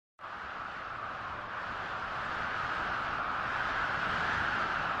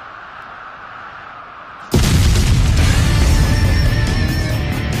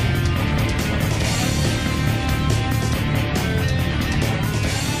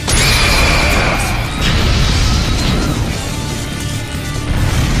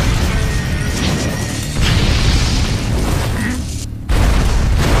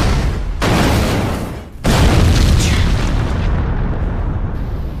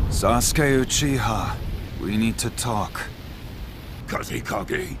Sasuke Uchiha, we need to talk.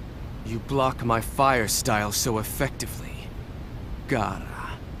 Kage? You block my fire style so effectively.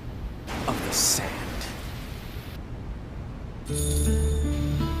 Gaara of the sand.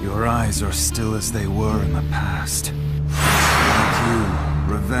 Your eyes are still as they were in the past. Like you,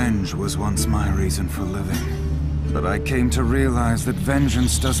 revenge was once my reason for living. But I came to realize that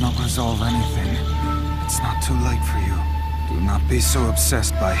vengeance does not resolve anything. It's not too late for you. Do not be so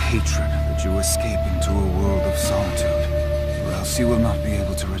obsessed by hatred that you escape into a world of solitude, or else you will not be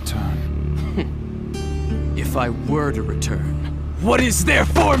able to return. If I were to return, what is there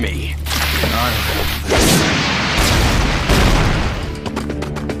for me?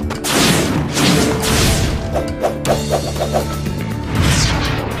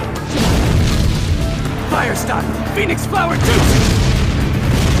 Fire style, Phoenix Flower Juice!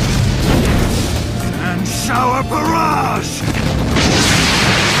 And shower barrage!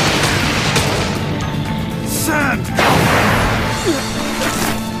 Sand!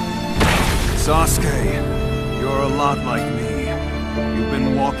 Sasuke, you're a lot like me. You've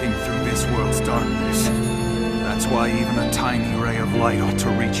been walking through this world's darkness. That's why even a tiny ray of light ought to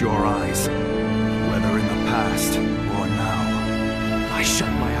reach your eyes, whether in the past or now. I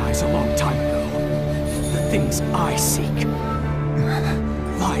shut my eyes a long time ago. The things I seek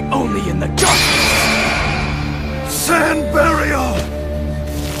lie only in the darkness! Sand burial!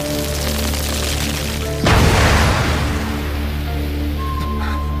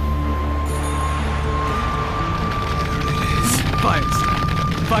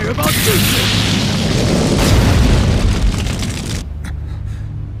 Fireball Jutsu!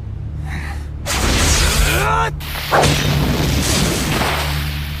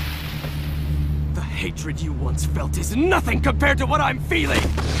 The hatred you once felt is nothing compared to what I'm feeling!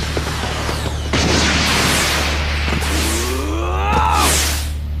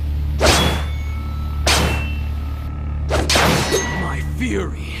 My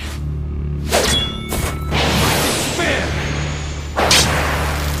fury...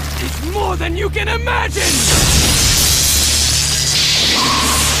 more than you can imagine!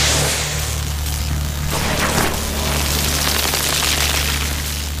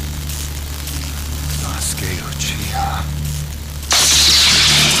 Sasuke Uchiha.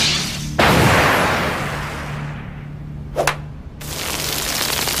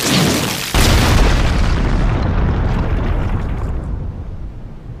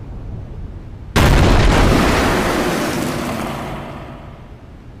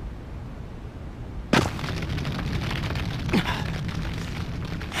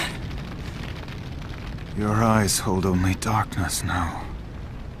 Your eyes hold only darkness now.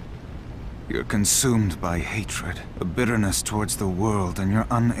 You're consumed by hatred, a bitterness towards the world, and you're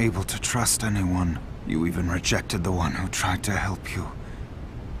unable to trust anyone. You even rejected the one who tried to help you.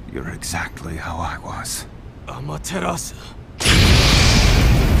 You're exactly how I was. Amaterasu.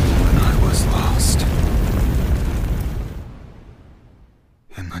 When I was lost.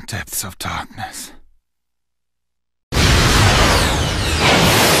 In the depths of darkness.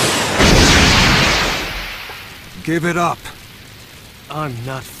 Give it up. I'm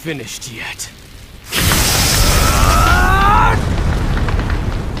not finished yet.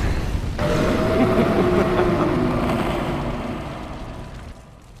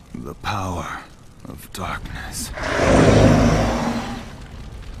 The power of darkness.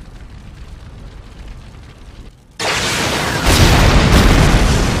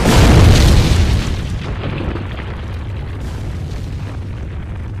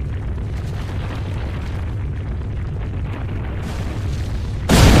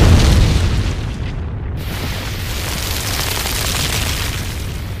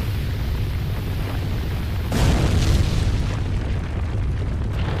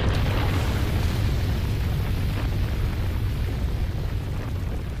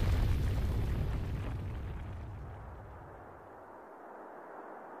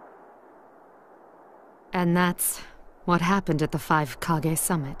 And that's what happened at the 5 Kage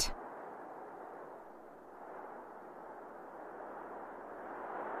Summit.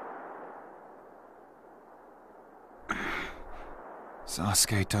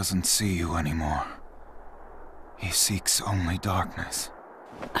 Sasuke doesn't see you anymore. He seeks only darkness.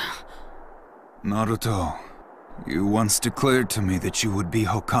 Naruto, you once declared to me that you would be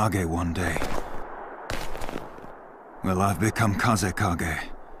Hokage one day. Well, I've become Kazekage.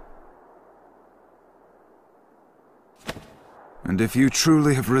 And if you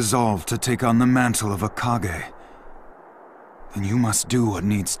truly have resolved to take on the mantle of a Kage, then you must do what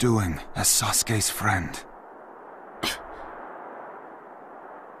needs doing as Sasuke's friend.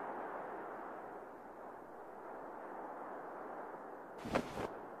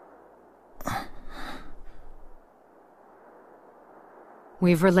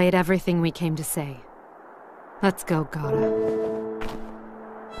 We've relayed everything we came to say. Let's go, Gaara.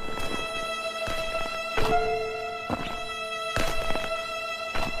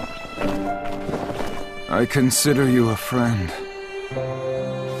 I consider you a friend.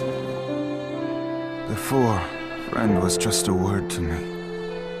 Before, friend was just a word to me.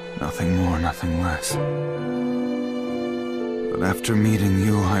 Nothing more, nothing less. But after meeting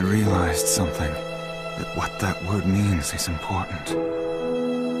you, I realized something. That what that word means is important.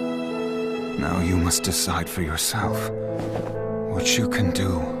 Now you must decide for yourself what you can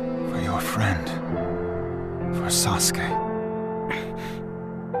do for your friend, for Sasuke.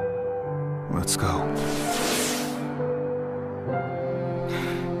 Let's go.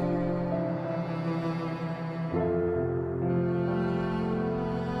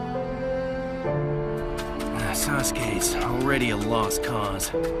 Sasuke's already a lost cause.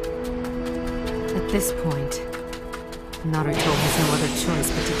 At this point, Naruto has no other choice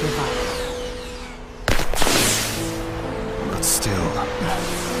but to give up. But still,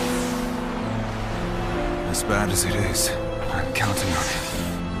 as bad as it is, I'm counting on it.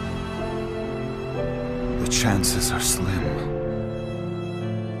 The chances are slim.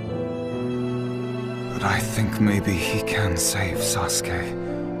 But I think maybe he can save Sasuke.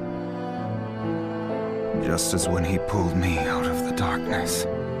 Just as when he pulled me out of the darkness.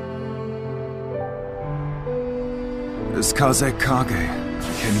 As Kage, I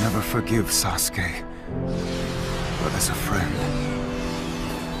can never forgive Sasuke. But as a friend,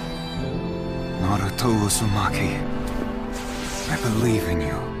 Naruto Uzumaki, I believe in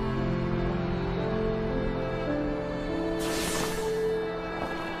you.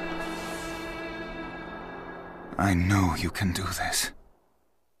 I know you can do this.